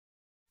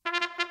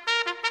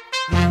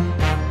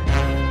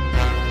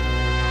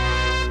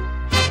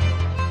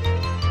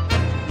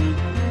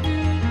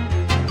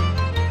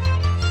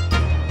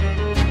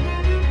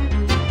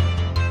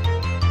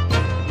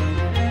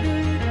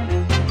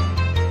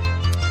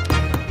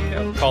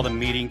Call the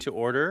meeting to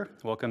order.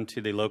 Welcome to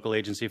the Local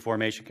Agency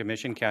Formation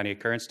Commission, County of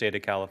Kern, State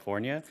of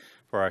California,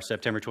 for our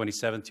September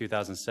 27th,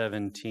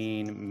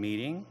 2017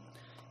 meeting.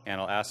 And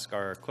I'll ask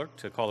our clerk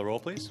to call the roll,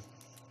 please.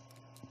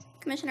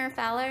 Commissioner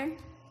Fowler,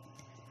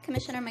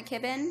 Commissioner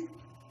McKibben,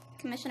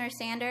 Commissioner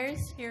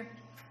Sanders. Here.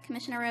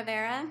 Commissioner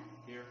Rivera.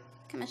 Here.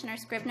 Commissioner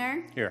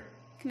Scribner. Here.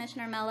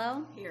 Commissioner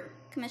Mello. Here.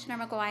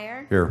 Commissioner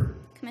McGuire. Here.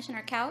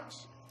 Commissioner Couch.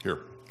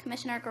 Here.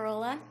 Commissioner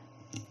Garola.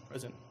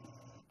 Present.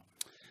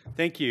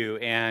 Thank you.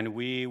 And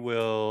we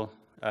will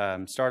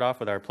start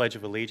off with our Pledge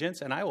of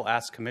Allegiance. And I will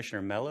ask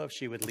Commissioner Mello if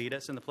she would lead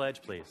us in the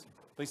pledge, please.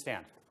 Please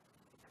stand.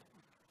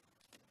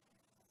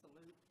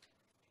 Salute,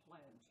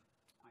 pledge.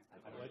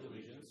 I pledge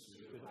allegiance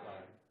to the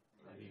flag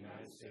of the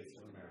United States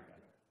of America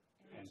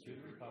and to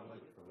the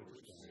republic for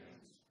which it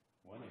stands,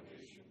 one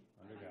nation,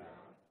 under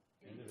God,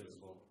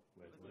 indivisible,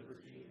 with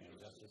liberty and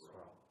justice for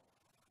all.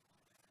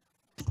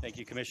 Thank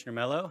you, Commissioner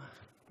Mello.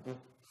 All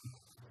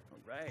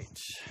right.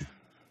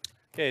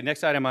 Okay,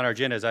 next item on our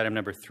agenda is item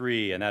number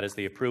 3, and that is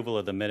the approval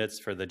of the minutes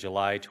for the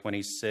July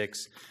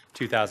 26,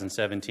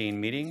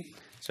 2017 meeting.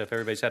 So if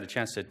everybody's had a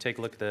chance to take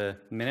a look at the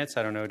minutes,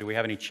 I don't know, do we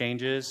have any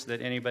changes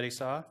that anybody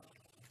saw?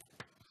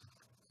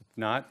 If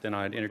not, then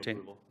I'd entertain.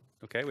 Approval.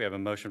 Okay, we have a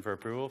motion for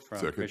approval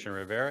from Commissioner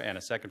Rivera and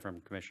a second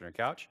from Commissioner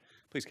Couch.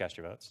 Please cast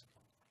your votes.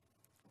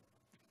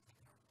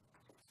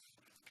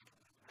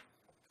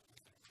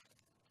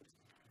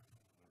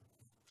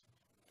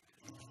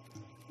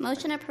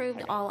 Motion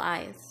approved, all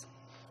ayes.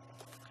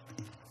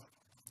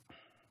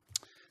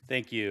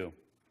 Thank you.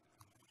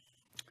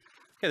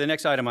 Okay, the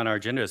next item on our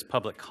agenda is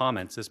public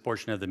comments. This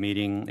portion of the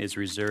meeting is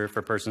reserved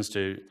for persons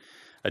to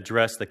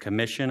address the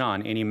commission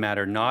on any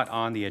matter not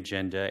on the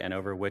agenda and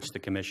over which the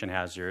commission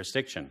has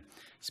jurisdiction.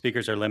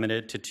 Speakers are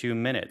limited to 2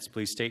 minutes.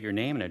 Please state your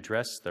name and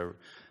address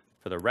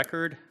for the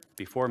record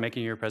before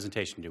making your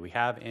presentation. Do we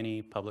have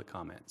any public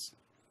comments?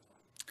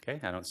 Okay,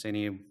 I don't see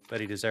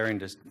anybody desiring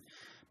to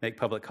make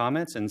public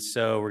comments, and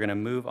so we're going to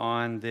move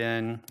on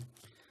then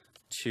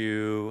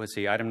to, let's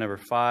see, item number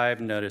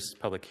 5, notice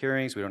public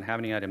hearings. We don't have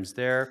any items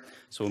there.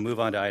 So we'll move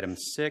on to item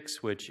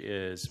 6, which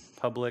is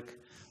public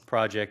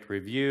project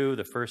review.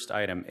 The first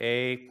item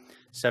A,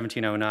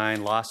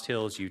 1709 Lost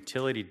Hills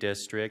Utility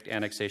District,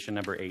 annexation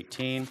number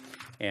 18.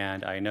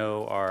 And I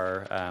know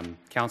our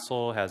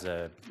council has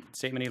a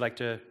statement he'd like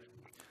to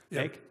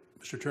make.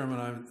 Mr.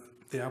 Chairman,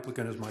 the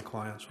applicant is my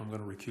client, so I'm going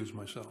to recuse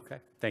myself. Okay,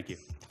 thank you.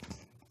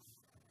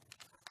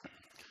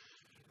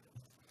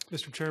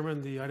 Mr.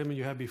 Chairman, the item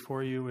you have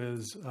before you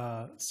is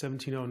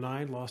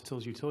 1709 Lost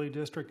Hills Utility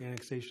District,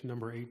 annexation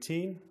number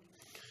 18.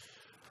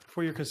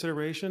 For your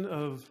consideration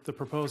of the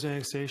proposed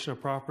annexation of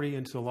property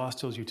into the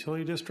Lost Hills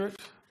Utility District,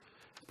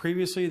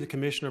 previously the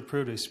Commission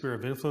approved a sphere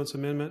of influence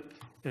amendment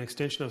and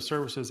extension of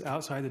services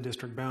outside the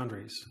district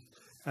boundaries.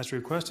 As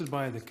requested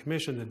by the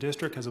Commission, the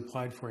district has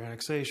applied for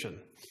annexation.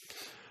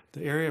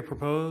 The area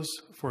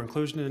proposed for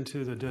inclusion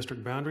into the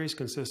district boundaries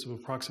consists of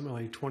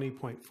approximately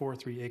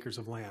 20.43 acres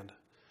of land.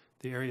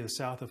 The area is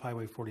south of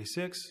Highway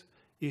 46,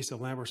 east of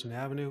Lamberson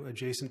Avenue,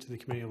 adjacent to the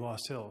community of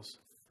Lost Hills.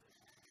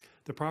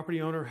 The property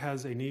owner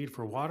has a need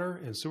for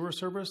water and sewer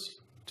service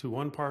to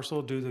one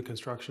parcel due to the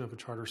construction of a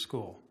charter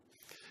school.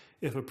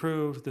 If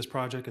approved, this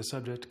project is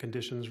subject to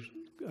conditions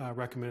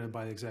recommended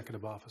by the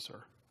executive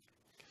officer.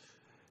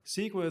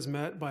 CEQA is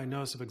met by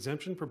notice of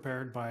exemption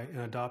prepared by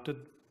and adopted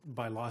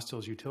by Lost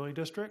Hills Utility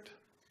District.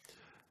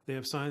 They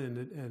have signed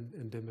an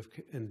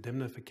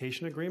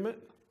indemnification agreement.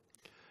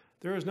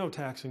 There is no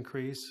tax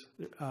increase.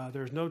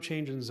 There is no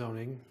change in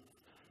zoning.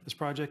 This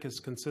project is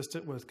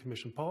consistent with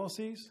commission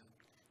policies.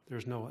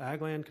 There's no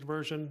ag land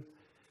conversion,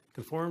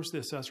 conforms to the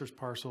assessor's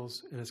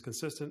parcels, and is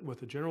consistent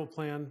with the general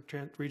plan,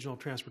 regional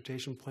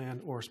transportation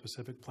plan, or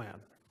specific plan.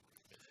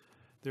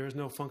 There is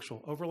no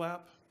functional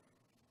overlap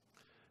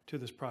to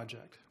this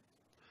project.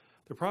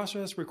 The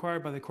process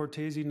required by the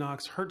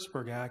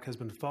Cortese-Knox-Hertzberg Act has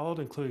been followed,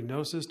 including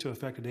notices to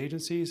affected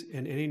agencies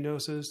and any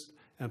notices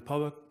and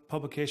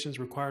publications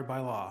required by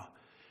law.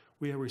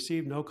 We have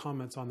received no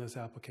comments on this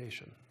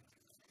application.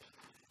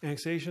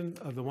 Annexation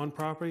of the one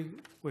property,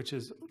 which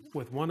is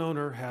with one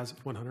owner, has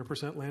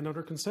 100%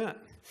 landowner consent.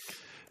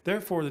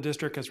 Therefore, the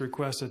district has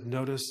requested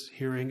notice,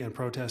 hearing, and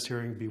protest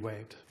hearing be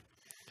waived.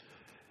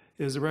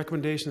 It is the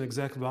recommendation of the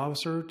executive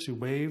officer to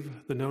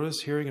waive the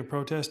notice, hearing, and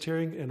protest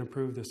hearing and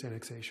approve this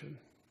annexation.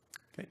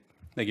 Okay,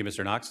 thank you,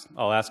 Mr. Knox.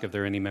 I'll ask if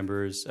there are any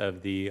members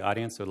of the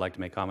audience who would like to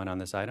make comment on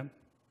this item.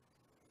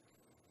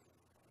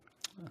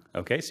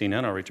 Okay, seeing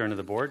none, I'll return to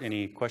the board.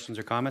 Any questions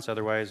or comments?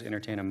 Otherwise,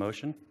 entertain a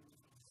motion.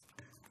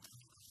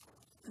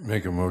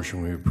 Make a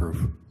motion, we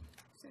approve.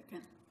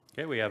 Second.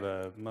 Okay, we have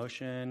a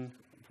motion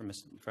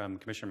from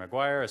Commissioner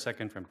McGuire, a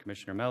second from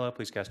Commissioner Mello.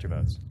 Please cast your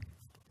votes.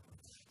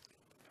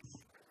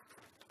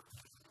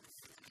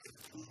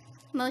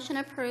 Motion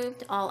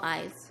approved, all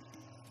ayes.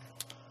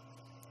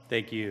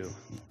 Thank you.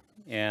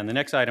 And the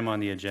next item on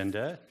the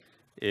agenda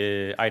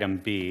is item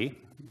B.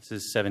 This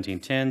is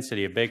 1710,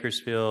 City of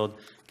Bakersfield,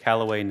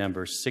 Callaway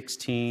number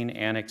 16,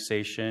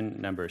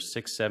 annexation number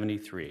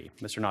 673.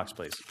 Mr. Knox,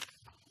 please.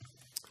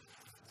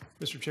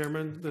 Mr.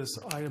 Chairman, this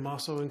item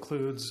also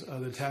includes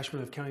the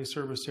attachment of County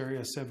Service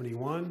Area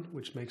 71,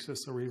 which makes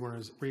this a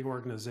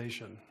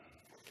reorganization.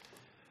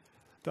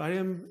 The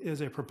item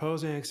is a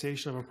proposed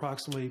annexation of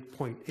approximately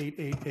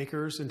 0.88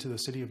 acres into the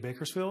city of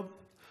Bakersfield.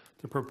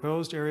 The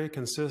proposed area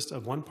consists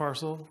of one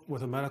parcel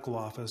with a medical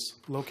office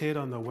located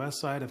on the west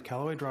side of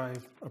Callaway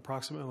Drive,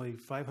 approximately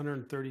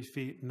 530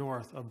 feet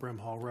north of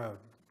Brimhall Road.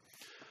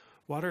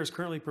 Water is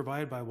currently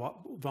provided by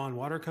Vaughn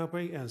Water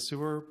Company and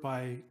sewer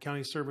by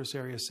County Service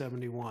Area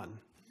 71.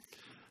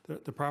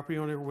 The property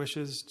owner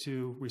wishes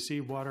to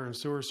receive water and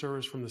sewer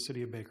service from the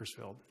city of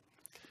Bakersfield.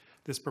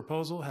 This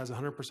proposal has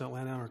 100%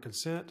 landowner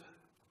consent.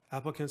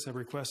 Applicants have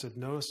requested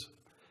notice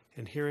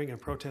and hearing and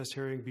protest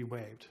hearing be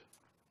waived.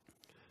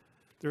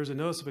 There is a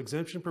notice of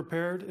exemption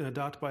prepared and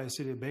adopted by the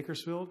city of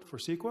Bakersfield for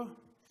CEQA.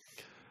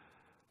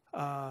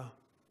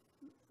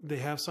 They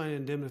have signed an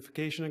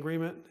indemnification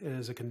agreement and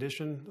is a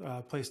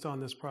condition placed on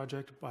this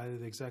project by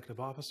the executive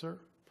officer.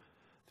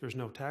 There's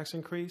no tax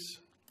increase.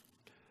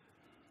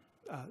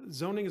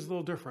 Zoning is a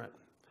little different.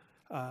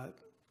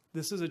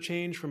 This is a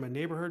change from a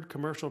neighborhood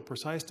commercial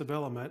precise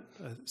development,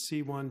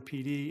 C1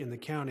 PD in the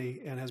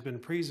county, and has been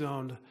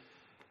pre-zoned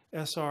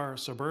SR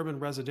suburban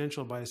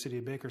residential by the city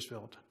of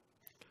Bakersfield.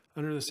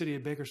 Under the city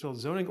of Bakersfield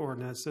zoning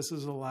ordinance, this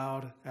is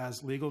allowed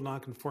as legal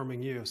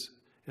nonconforming use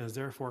and is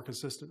therefore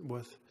consistent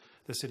with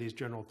the city's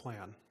general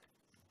plan.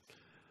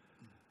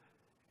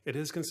 It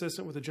is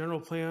consistent with the general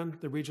plan,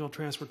 the regional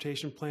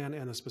transportation plan,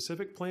 and the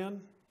specific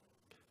plan.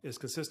 It is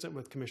consistent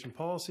with commission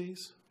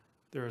policies.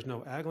 There is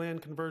no ag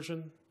land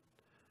conversion.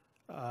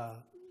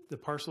 The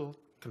parcel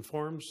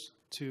conforms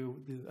to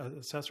the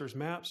assessor's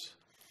maps.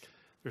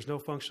 There's no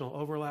functional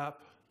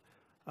overlap.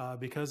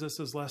 Because this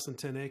is less than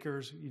 10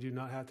 acres, you do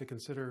not have to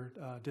consider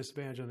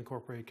disadvantaged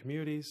unincorporated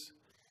communities.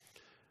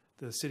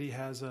 The city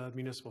has a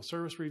municipal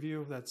service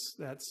review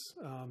that's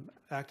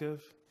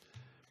active,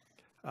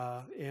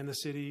 and the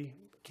city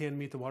can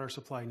meet the water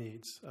supply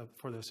needs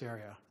for this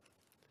area.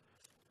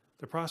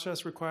 The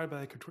process required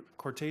by the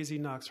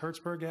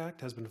Cortese-Knox-Hertzberg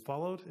Act has been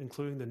followed,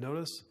 including the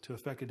notice to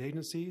affected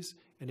agencies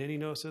and any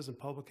notices and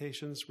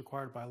publications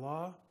required by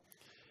law.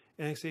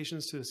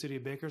 Annexations to the city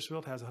of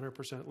Bakersfield has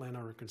 100%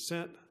 landowner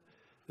consent.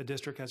 The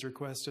district has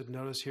requested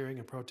notice hearing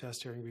and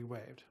protest hearing be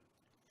waived.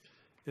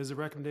 It is the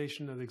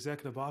recommendation of the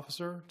executive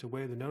officer to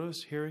waive the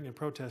notice, hearing, and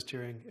protest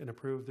hearing and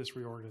approve this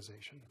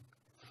reorganization.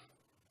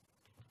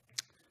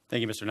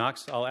 Thank you, Mr.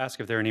 Knox. I'll ask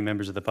if there are any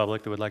members of the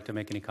public that would like to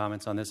make any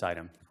comments on this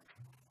item.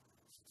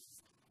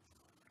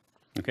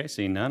 Okay,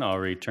 seeing none, I'll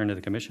return to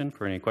the commission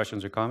for any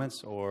questions or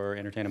comments or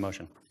entertain a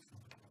motion.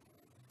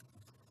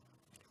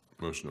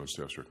 Motion on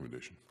staff's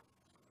recommendation.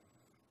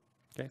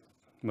 Okay,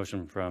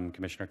 motion from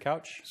Commissioner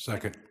Couch.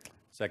 Second.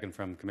 Second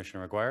from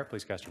Commissioner McGuire.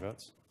 Please cast your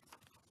votes.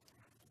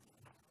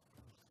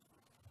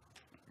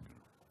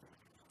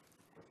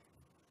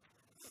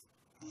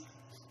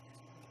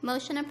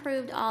 Motion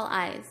approved, all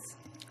ayes.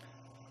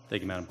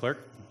 Thank you, Madam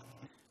Clerk.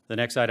 The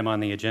next item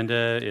on the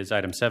agenda is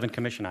item 7,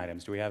 commission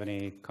items. Do we have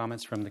any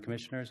comments from the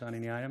commissioners on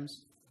any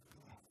items?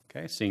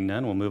 Okay, seeing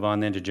none, we'll move on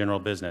then to general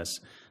business.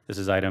 This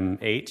is item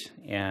 8,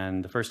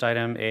 and the first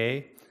item,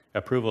 A,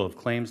 approval of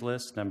claims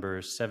list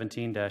number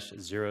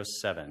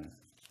 17-07.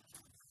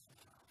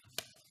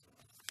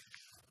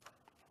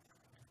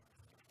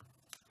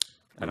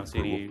 I don't see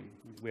any,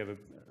 we have a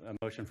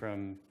motion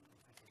from,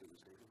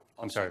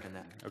 I'm sorry. Second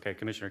that. Okay,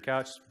 Commissioner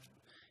Couch,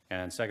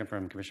 and second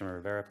from Commissioner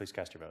Rivera. Please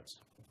cast your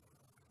votes.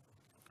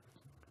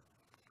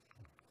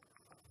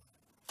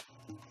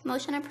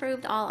 Motion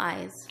approved, all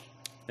ayes.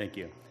 Thank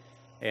you.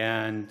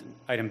 And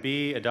item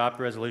B, adopt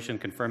resolution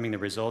confirming the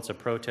results of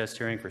protest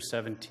hearing for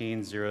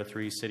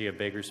 1703 City of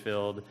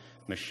Bakersfield,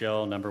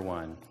 Michelle number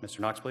 1.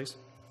 Mr. Knox, please.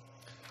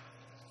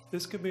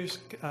 This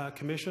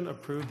commission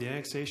approved the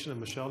annexation of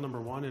Michelle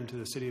number 1 into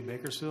the city of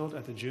Bakersfield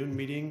at the June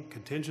meeting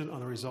contingent on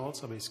the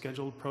results of a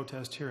scheduled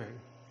protest hearing.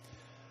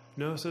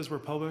 Notices were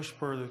published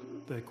per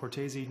the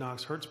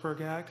Cortese-Knox-Hertzberg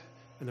Act,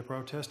 and the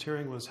protest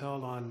hearing was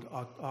held on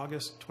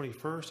August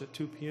 21st at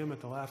 2 p.m.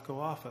 at the LAFCo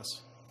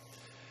office.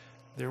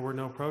 There were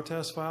no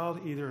protests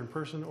filed either in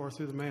person or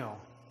through the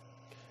mail.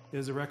 It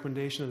is the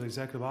recommendation of the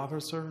executive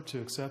officer to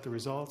accept the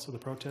results of the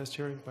protest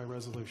hearing by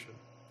resolution.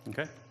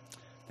 Okay.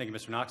 Thank you,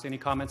 Mr. Knox. Any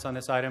comments on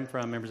this item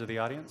from members of the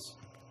audience?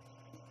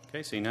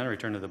 Okay, seeing none,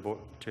 return to the board,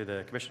 to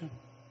the commission.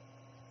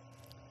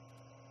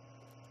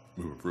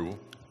 Move approval.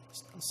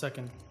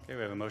 Second. Okay,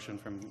 we have a motion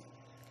from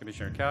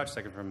Commissioner Couch,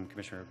 second from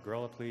Commissioner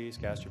Gurrola. Please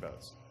cast your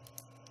votes.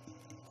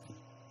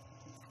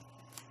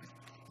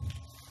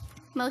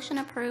 Motion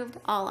approved,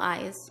 all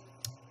ayes.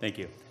 Thank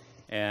you.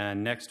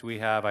 And next we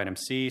have item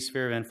C,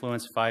 sphere of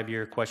influence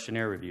 5-year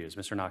questionnaire reviews.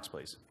 Mr. Knox,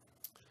 please.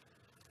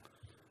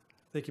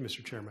 Thank you,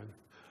 Mr. Chairman.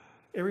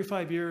 Every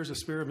 5 years, a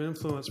sphere of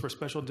influence for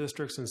special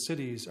districts and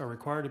cities are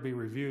required to be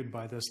reviewed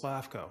by this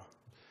LAFCo.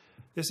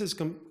 This is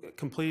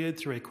completed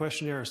through a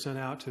questionnaire sent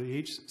out to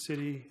each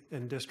city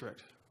and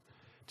district.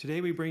 Today,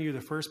 we bring you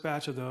the first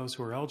batch of those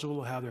who are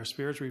eligible to have their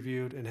spheres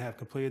reviewed and have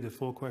completed the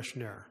full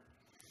questionnaire.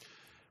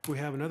 We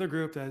have another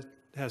group that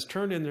has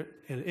turned in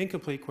an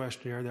incomplete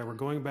questionnaire that we're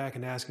going back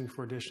and asking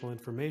for additional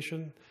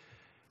information.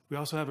 We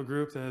also have a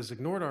group that has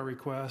ignored our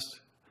request,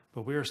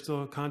 but we are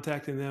still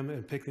contacting them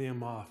and picking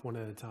them off one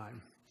at a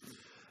time.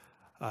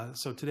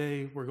 So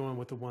today, we're going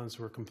with the ones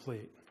who are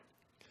complete.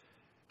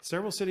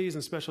 Several cities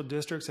and special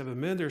districts have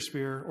amended their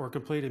sphere or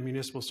completed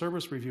municipal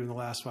service review in the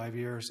last 5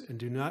 years and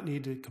do not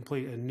need to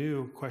complete a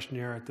new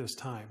questionnaire at this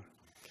time.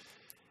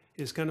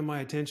 It has come to my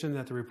attention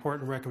that the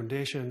report and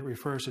recommendation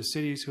refers to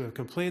cities who have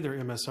completed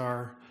their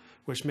MSR,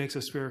 which makes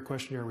a sphere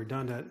questionnaire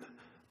redundant,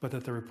 but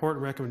that the report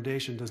and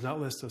recommendation does not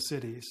list those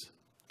cities.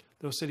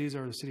 Those cities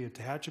are the city of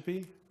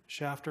Tehachapi,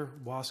 Shafter,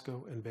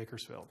 Wasco, and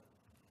Bakersfield.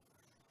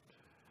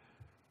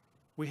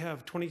 We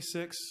have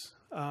 26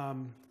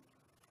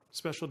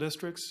 special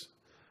districts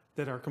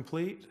that are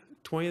complete.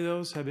 20 of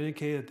those have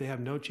indicated that they have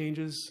no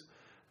changes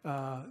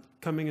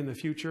coming in the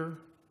future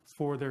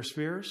for their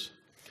spheres.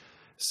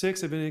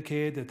 6 have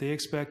indicated that they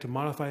expect to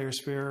modify their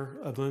sphere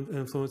of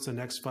influence in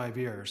the next 5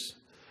 years.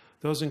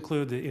 Those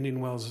include the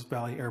Indian Wells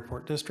Valley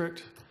Airport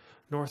District,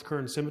 North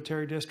Kern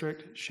Cemetery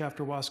District,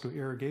 Shafter-Wasco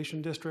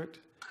Irrigation District,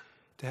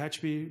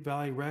 Tehachapi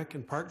Valley Rec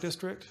and Park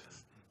District,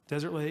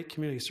 Desert Lake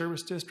Community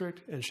Service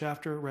District, and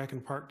Shafter Rec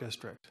and Park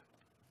District.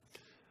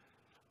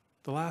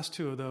 The last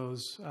 2 of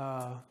those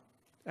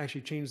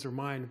actually changed their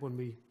mind when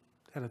we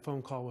had a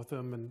phone call with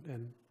them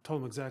and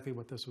told them exactly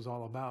what this was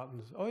all about.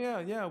 And oh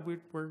yeah,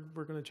 we're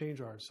going to change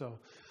ours. So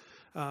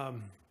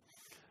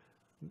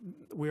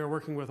we are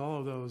working with all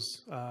of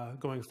those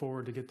going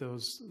forward to get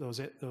those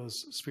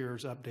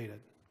spheres updated.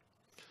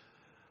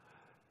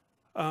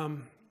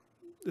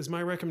 It's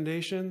my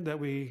recommendation that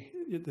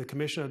the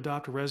Commission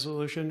adopt a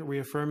resolution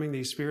reaffirming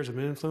these spheres of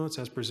influence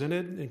as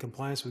presented in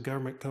compliance with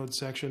Government Code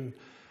Section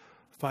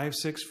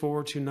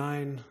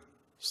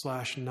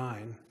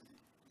 56429/9.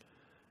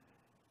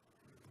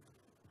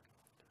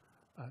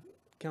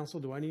 Council,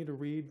 do I need to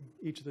read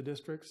each of the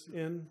districts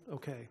in?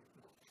 Okay.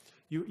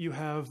 You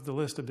have the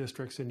list of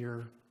districts in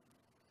your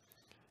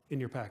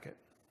packet.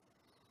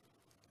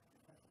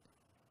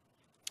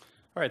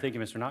 All right, thank you,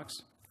 Mr.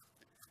 Knox.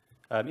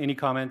 Any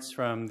comments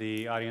from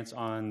the audience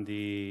on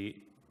the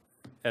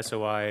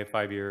SOI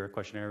 5-year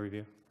questionnaire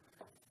review?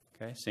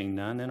 Okay, seeing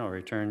none, then I'll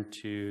return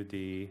to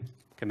the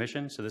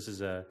commission. So this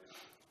is a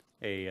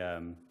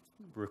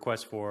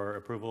request for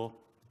approval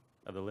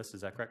of the list, is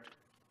that correct?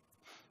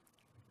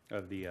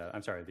 Of the,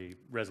 I'm sorry, the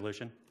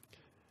resolution?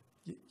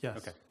 Yes.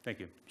 Okay, thank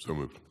you. So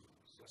moved.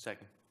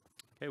 Second.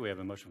 Okay, we have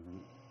a motion from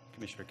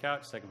Commissioner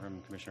Couch, second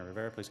from Commissioner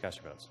Rivera. Please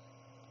cast your votes.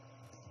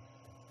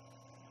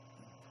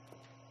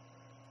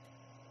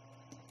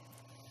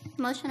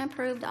 Motion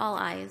approved, all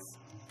ayes.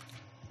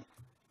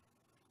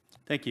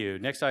 Thank you.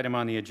 Next item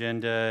on the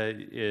agenda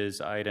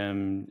is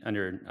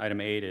under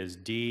item 8 is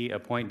D,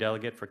 appoint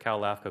delegate for Cal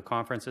LAFCo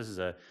conference. This is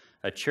a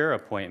chair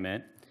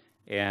appointment,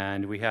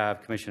 and we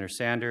have Commissioner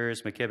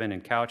Sanders, McKibben,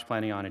 and Couch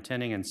planning on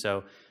attending, and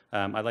so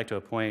I'd like to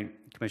appoint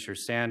Commissioner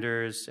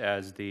Sanders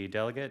as the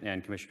delegate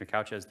and Commissioner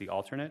Couch as the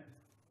alternate,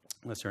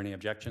 unless there are any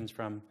objections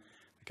from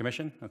the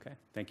commission. Okay,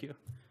 thank you.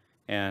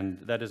 And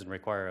that doesn't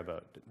require a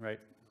vote, right?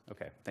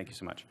 Okay, thank you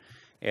so much.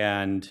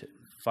 And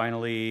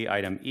finally,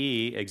 item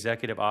E,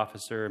 executive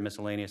officer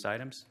miscellaneous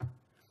items. Do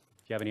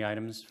you have any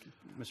items,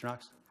 Mr.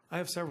 Knox? I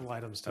have several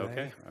items today.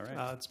 Okay, all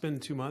right. It's been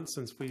 2 months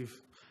since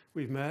we've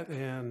met,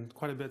 and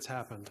quite a bit's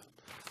happened.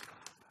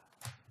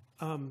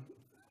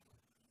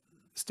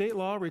 State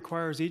law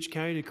requires each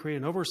county to create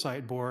an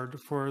oversight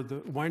board for the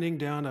winding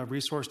down of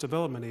resource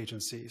development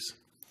agencies.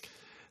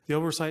 The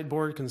oversight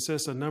board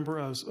consists of a number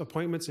of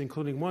appointments,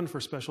 including one for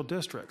special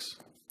districts.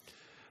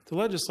 The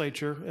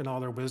legislature, in all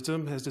their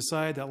wisdom, has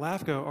decided that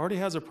LAFCo already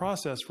has a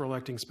process for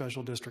electing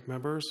special district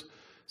members,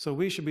 so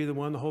we should be the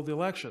one to hold the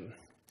election.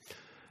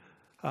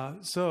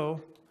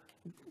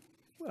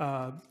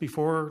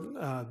 Before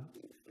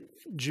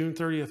June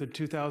 30th of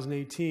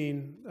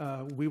 2018,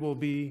 we will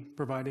be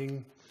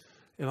providing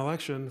an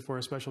election for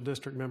a special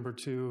district member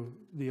to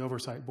the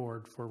oversight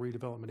board for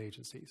redevelopment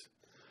agencies.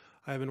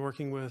 I have been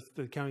working with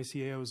the county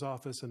CAO's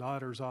office and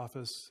auditor's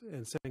office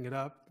and setting it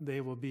up. They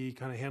will be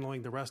kind of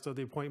handling the rest of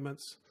the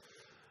appointments,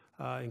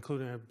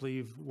 including, I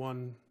believe,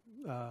 one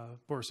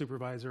board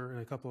supervisor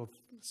and a couple of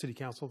city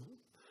council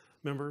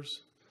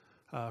members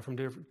from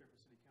different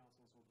city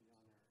councils will be on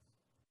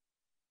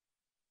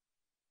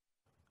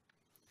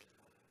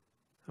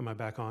there. Am I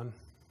back on?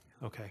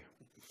 Okay.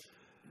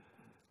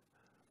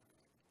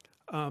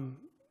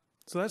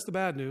 So that's the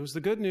bad news.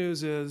 The good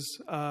news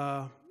is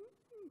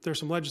there's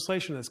some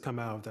legislation that's come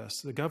out of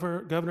this. The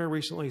governor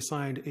recently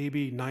signed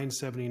AB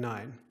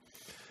 979.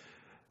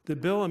 The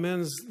bill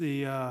amends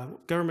the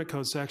Government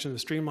Code section to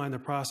streamline the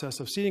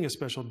process of seating a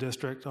special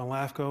district on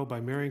LAFCo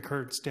by mirroring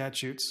current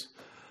statutes.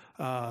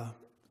 The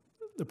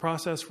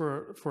process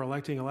for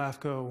electing a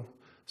LAFCo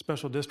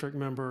special district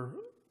member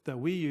that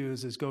we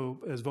use is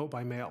vote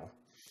by mail.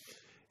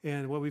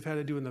 And what we've had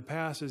to do in the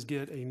past is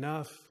get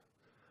enough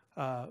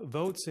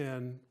votes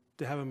in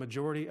to have a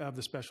majority of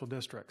the special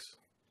districts.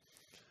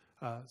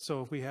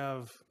 So if we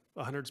have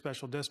 100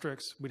 special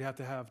districts, we'd have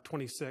to have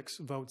 26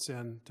 votes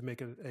in to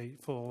make it a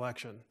full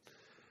election.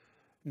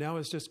 Now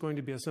it's just going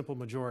to be a simple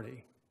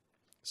majority.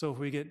 So if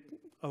we get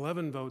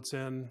 11 votes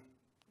in,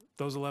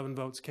 those 11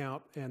 votes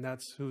count, and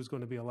that's who's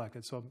going to be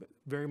elected. So it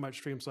very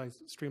much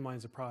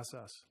streamlines the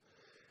process.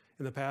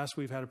 In the past,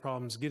 we've had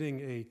problems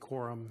getting a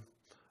quorum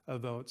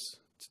of votes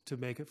to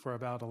make it for a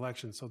ballot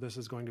election, so this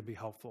is going to be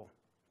helpful.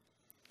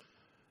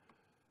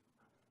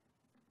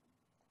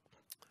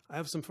 I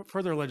have some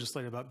further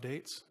legislative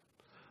updates.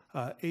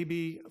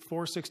 AB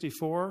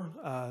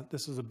 464,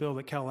 this is a bill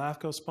that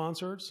LAFCo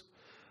sponsors.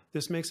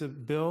 This makes a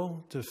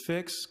bill to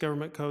fix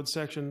Government Code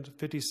Section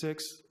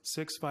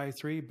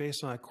 56653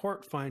 based on a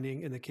court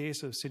finding in the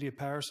case of City of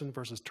Patterson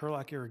versus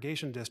Turlock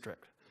Irrigation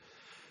District.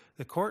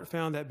 The court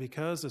found that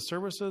because the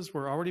services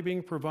were already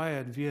being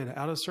provided via an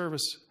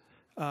out-of-service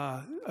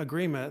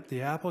agreement,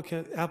 the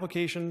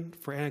application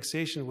for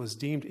annexation was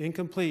deemed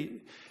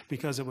incomplete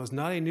because it was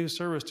not a new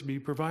service to be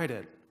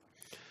provided.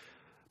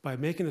 By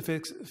making the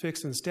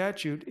fix in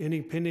statute,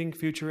 any pending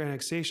future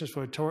annexations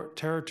for a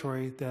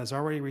territory that is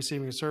already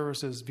receiving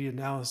services via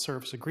an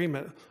out-of-service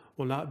agreement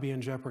will not be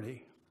in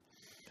jeopardy.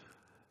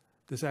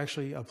 This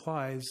actually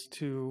applies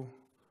to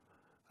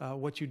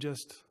what you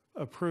just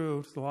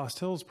approved, the Lost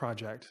Hills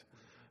project,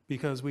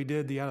 because we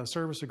did the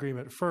out-of-service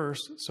agreement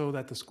first so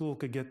that the school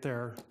could get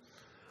their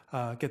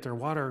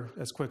water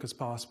as quick as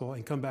possible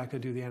and come back to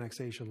do the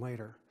annexation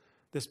later.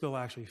 This bill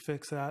actually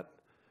fixed that.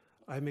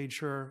 I made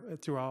sure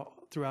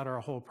throughout our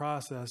whole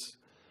process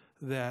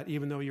that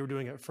even though you were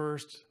doing it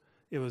first,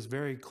 it was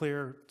very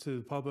clear to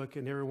the public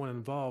and everyone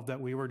involved that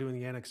we were doing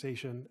the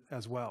annexation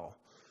as well.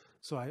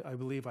 So I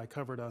believe I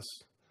covered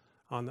us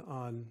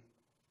on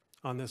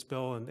this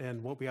bill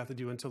and what we have to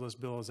do until this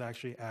bill is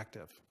actually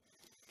active.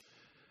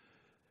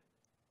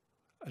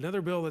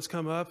 Another bill that's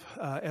come up,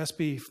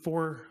 SB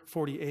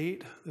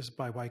 448, this is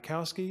by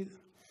Wykowski.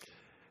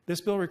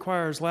 This bill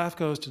requires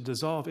LAFCos to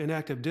dissolve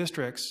inactive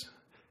districts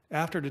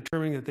after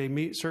determining that they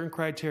meet certain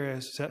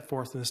criteria set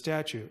forth in the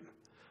statute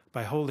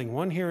by holding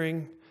one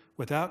hearing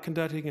without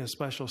conducting a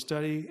special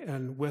study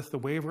and with the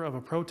waiver of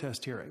a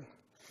protest hearing.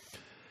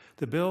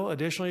 The bill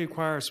additionally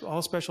requires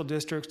all special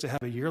districts to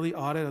have a yearly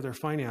audit of their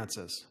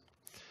finances.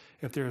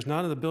 If there is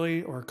not an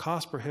ability or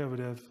cost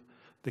prohibitive,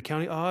 the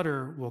county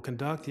auditor will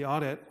conduct the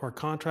audit or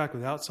contract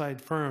with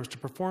outside firms to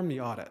perform the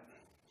audit.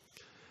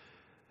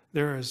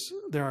 There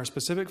are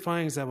specific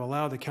findings that will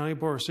allow the County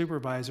Board of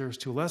Supervisors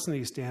to lessen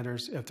these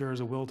standards if there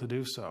is a will to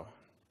do so.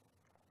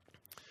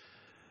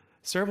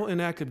 Several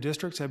inactive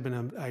districts have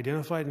been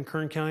identified in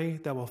Kern County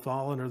that will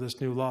fall under this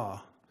new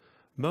law.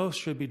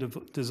 Most should be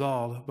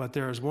dissolved, but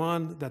there is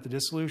one that the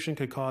dissolution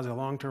could cause a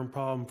long-term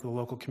problem for the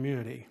local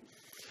community.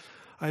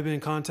 I've been in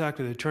contact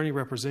with the attorney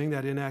representing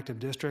that inactive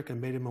district and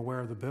made him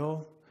aware of the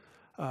bill.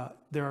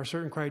 There are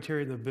certain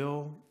criteria in the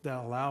bill that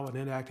allow an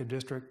inactive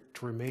district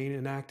to remain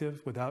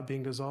inactive without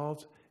being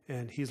dissolved,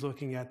 and he's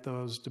looking at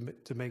those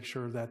to make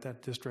sure that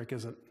that district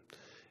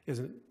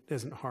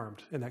isn't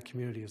harmed and that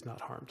community is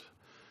not harmed.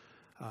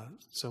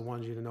 So I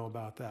wanted you to know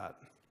about that.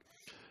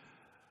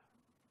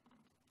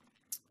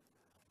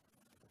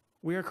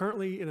 We are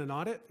currently in an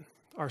audit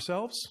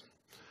ourselves.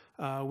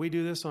 We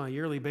do this on a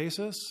yearly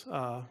basis.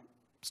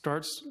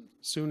 Starts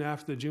soon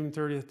after the June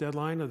 30th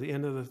deadline of the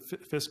end of the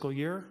fiscal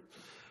year.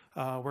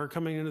 We're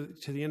coming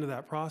to the end of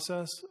that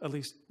process, at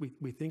least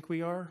we think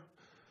we are.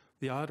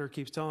 The auditor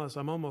keeps telling us,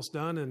 I'm almost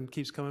done, and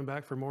keeps coming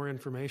back for more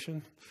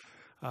information.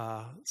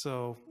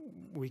 So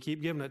we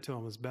keep giving it to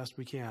them as best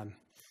we can.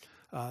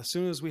 As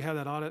soon as we have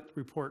that audit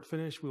report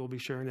finished, we will be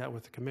sharing that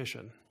with the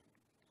commission.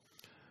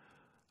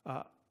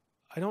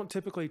 I don't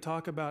typically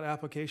talk about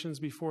applications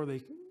before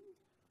they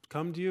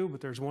come to you, but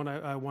there's one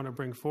I want to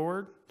bring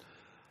forward.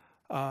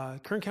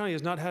 Kern County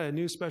has not had a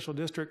new special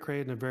district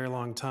created in a very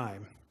long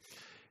time.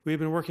 We've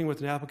been working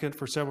with an applicant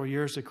for several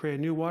years to create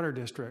a new water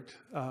district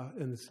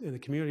in the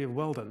community of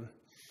Weldon.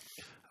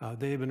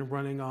 They've been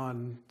running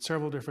on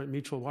several different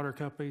mutual water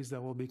companies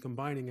that will be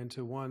combining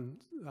into one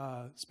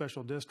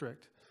special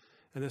district.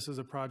 And this is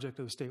a project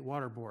of the State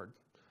Water Board.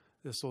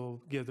 This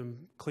will give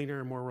them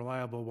cleaner and more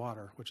reliable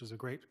water, which is a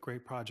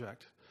great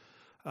project.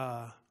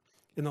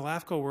 In the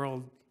LAFCo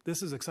world,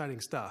 this is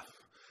exciting stuff.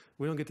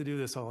 We don't get to do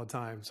this all the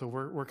time, so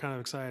we're kind of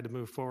excited to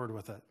move forward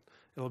with it.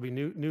 It'll be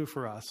new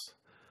for us.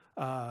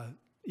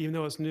 Even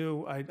though it's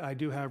new, I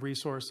do have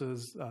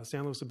resources.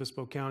 San Luis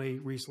Obispo County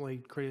recently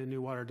created a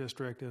new water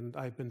district, and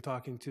I've been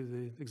talking to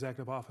the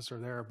executive officer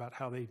there about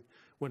how they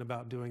went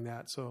about doing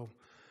that. So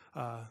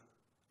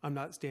I'm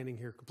not standing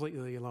here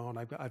completely alone.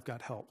 I've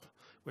got help,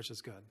 which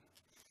is good.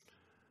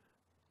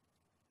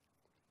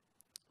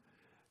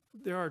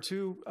 There are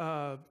two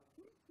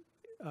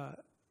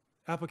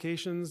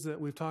applications that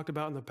we've talked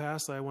about in the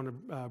past that I want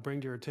to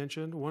bring to your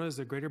attention. One is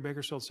the Greater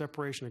Bakersfield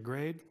Separation of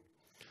Grade.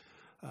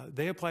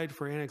 They applied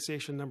for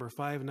annexation number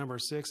 5 and number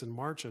 6 in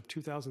March of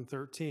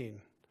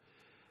 2013.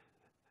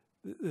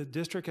 The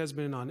district has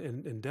been on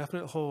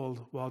indefinite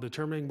hold while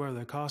determining whether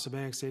the cost of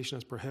annexation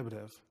is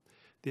prohibitive.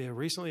 They have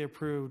recently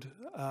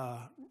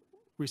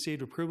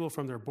received approval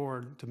from their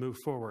board to move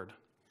forward.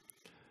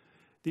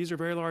 These are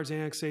very large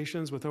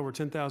annexations with over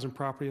 10,000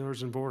 property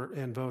owners and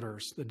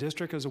voters. The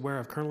district is aware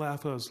of Kern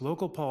LAFCo's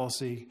local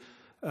policy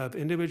of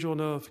individual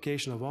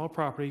notification of all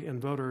property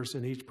and voters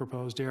in each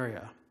proposed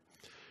area.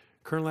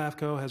 Kern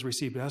LAFCo has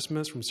received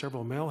estimates from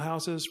several mail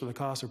houses for the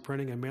cost of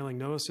printing and mailing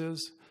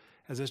notices,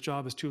 as this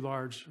job is too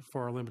large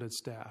for our limited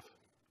staff.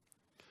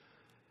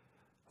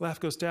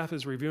 LAFCo staff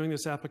is reviewing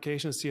this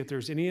application to see if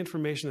there's any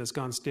information that's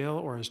gone stale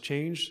or has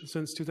changed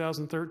since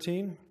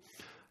 2013.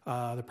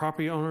 The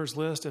property owners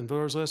list and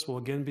voters list will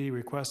again be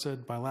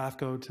requested by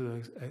LAFCo to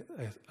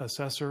the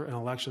assessor and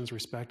elections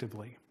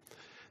respectively.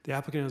 The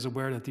applicant is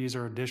aware that these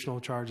are additional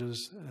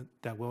charges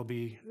that will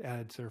be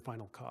added to their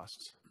final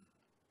costs.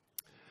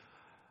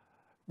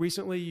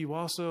 Recently, you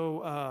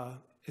also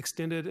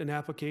extended an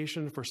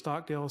application for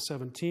Stockdale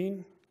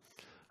 17.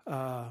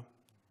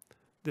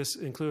 This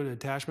included an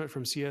attachment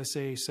from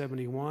CSA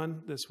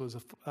 71. This was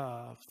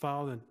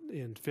filed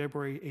in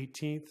February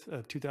 18th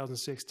of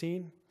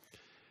 2016.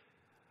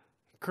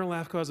 Kern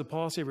LAFCo has a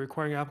policy of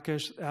requiring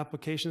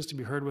applications to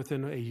be heard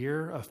within a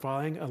year of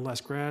filing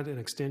unless granted an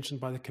extension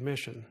by the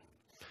Commission.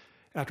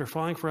 After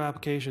filing for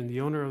application,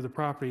 the owner of the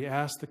property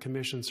asked the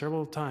Commission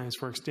several times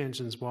for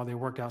extensions while they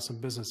worked out some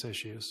business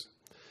issues.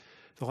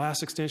 The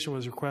last extension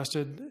was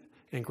requested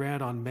and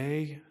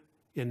granted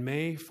in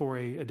May for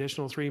an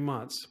additional 3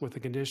 months, with the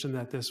condition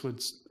that this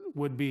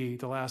would be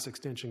the last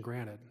extension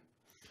granted.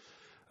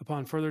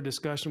 Upon further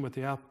discussion with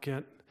the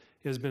applicant,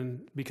 it has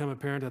become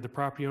apparent that the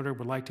property owner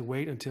would like to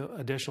wait until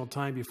additional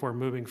time before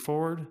moving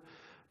forward.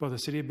 Both the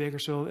City of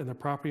Bakersfield and the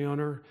property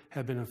owner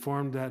have been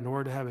informed that in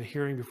order to have a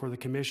hearing before the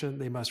Commission,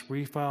 they must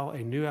refile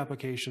a new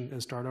application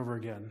and start over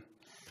again.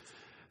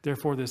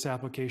 Therefore, this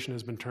application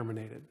has been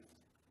terminated.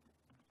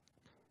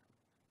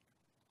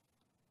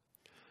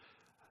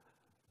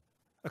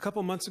 A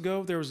couple months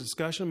ago, there was a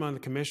discussion among the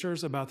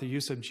commissioners about the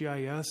use of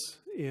GIS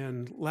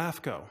in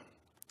LAFCo.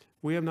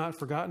 We have not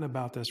forgotten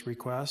about this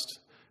request.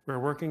 We're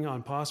working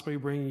on possibly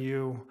bringing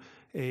you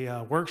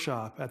a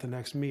workshop at the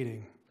next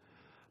meeting.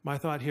 My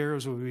thought here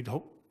is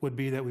would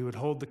be that we would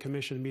hold the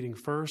commission meeting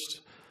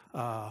first,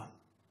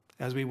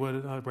 as we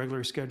would on a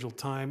regularly scheduled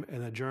time,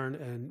 and adjourn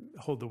and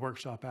hold the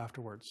workshop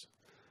afterwards.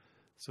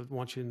 So I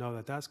want you to know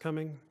that that's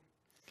coming.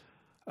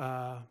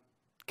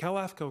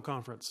 LAFCo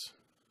conference.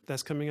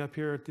 That's coming up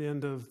here at the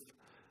end of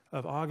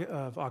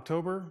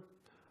October.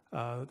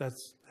 That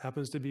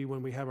happens to be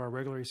when we have our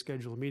regularly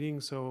scheduled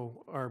meeting.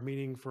 So our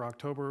meeting for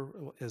October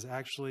is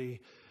actually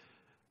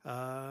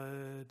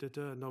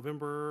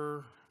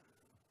November.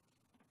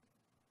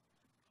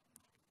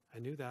 I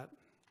knew that.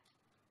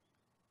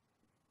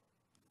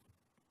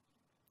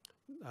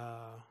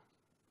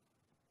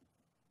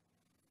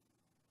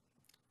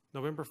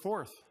 November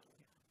 4th.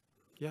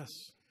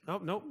 Yes. Oh,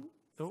 nope.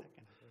 Nope.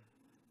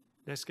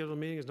 Next scheduled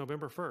meeting is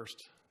November 1st.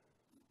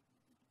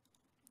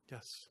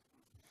 Yes.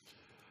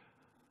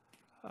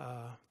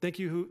 Thank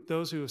you,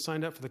 those who have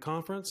signed up for the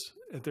conference.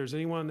 If there's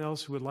anyone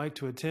else who would like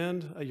to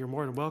attend, you're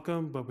more than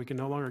welcome, but we can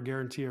no longer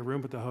guarantee a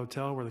room at the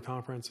hotel where the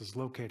conference is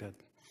located.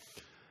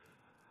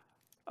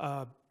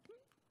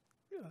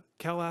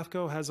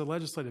 LAFCo has a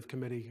legislative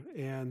committee,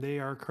 and they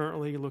are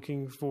currently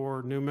looking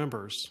for new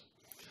members.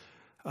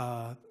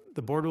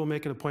 The board will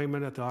make an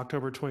appointment at the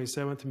October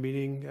 27th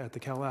meeting at the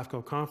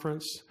LAFCo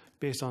conference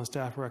based on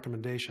staff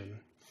recommendation.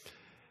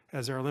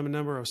 As there are a limited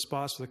number of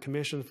spots for the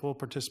commission, full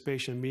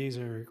participation in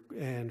meetings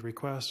and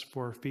requests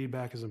for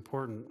feedback is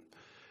important.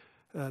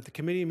 The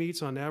committee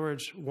meets on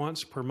average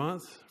once per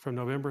month from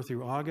November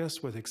through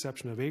August, with the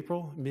exception of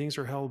April. Meetings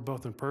are held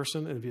both in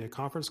person and via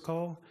conference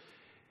call.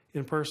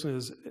 In-person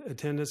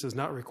attendance is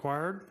not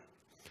required.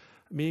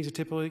 Meetings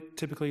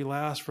typically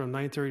last from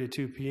 9:30 to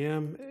 2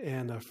 p.m.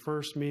 and the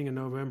first meeting in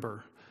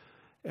November.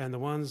 And the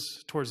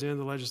ones towards the end of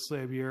the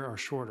legislative year are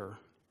shorter.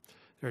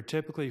 There are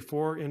typically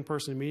 4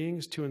 in-person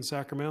meetings, 2 in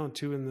Sacramento and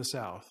 2 in the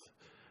South,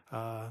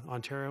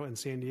 Ontario and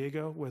San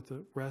Diego, with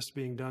the rest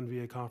being done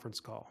via conference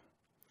call.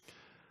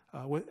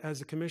 As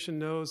the Commission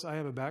knows, I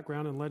have a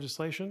background in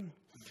legislation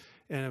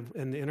and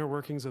in the inner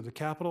workings of the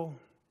Capitol.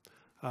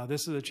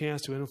 This is a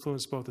chance to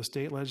influence both the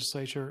state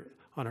legislature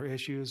on our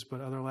issues, but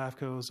other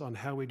LAFCOs on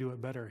how we do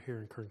it better here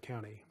in Kern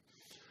County.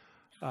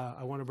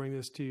 I want to bring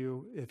this to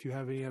you. If you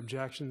have any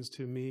objections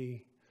to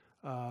me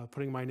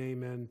putting my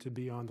name in to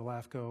be on the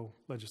LAFCo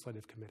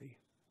Legislative Committee.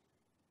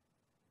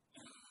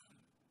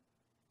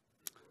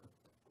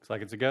 Looks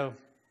like it's a go.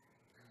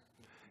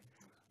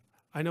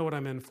 I know what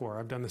I'm in for.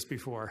 I've done this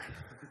before.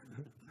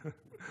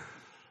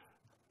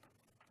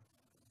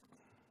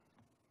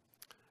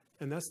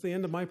 And that's the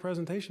end of my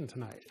presentation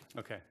tonight.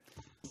 Okay.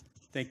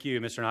 Thank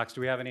you, Mr. Knox.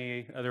 Do we have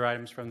any other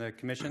items from the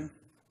commission?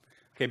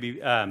 Okay,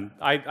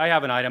 I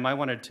have an item I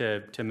wanted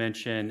to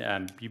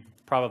mention.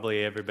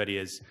 Probably everybody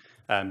has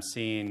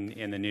seen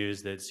in the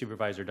news that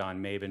Supervisor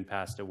Don Maben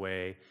passed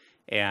away,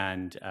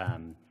 and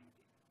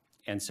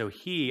so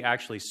he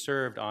actually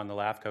served on the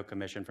LAFCo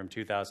Commission from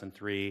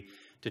 2003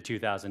 to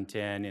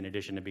 2010, in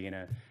addition to being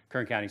a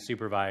Kern County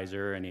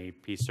Supervisor, and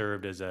he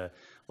served as a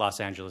Los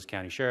Angeles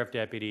County Sheriff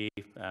Deputy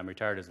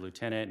retired as a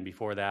lieutenant, and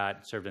before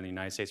that, served in the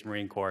United States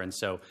Marine Corps. And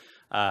so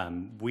I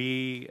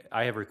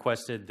have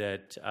requested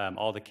that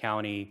all the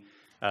county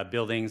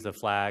buildings, the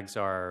flags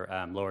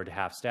are lowered to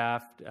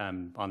half-staff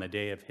on the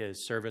day of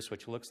his service,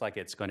 which looks like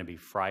it's going to be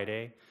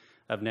Friday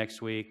of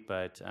next week,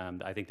 but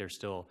I think they're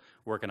still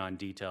working on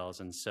details.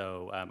 And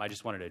so I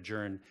just wanted to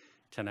adjourn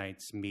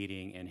tonight's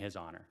meeting in his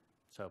honor.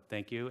 So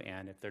thank you,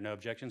 and if there are no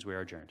objections, we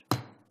are adjourned.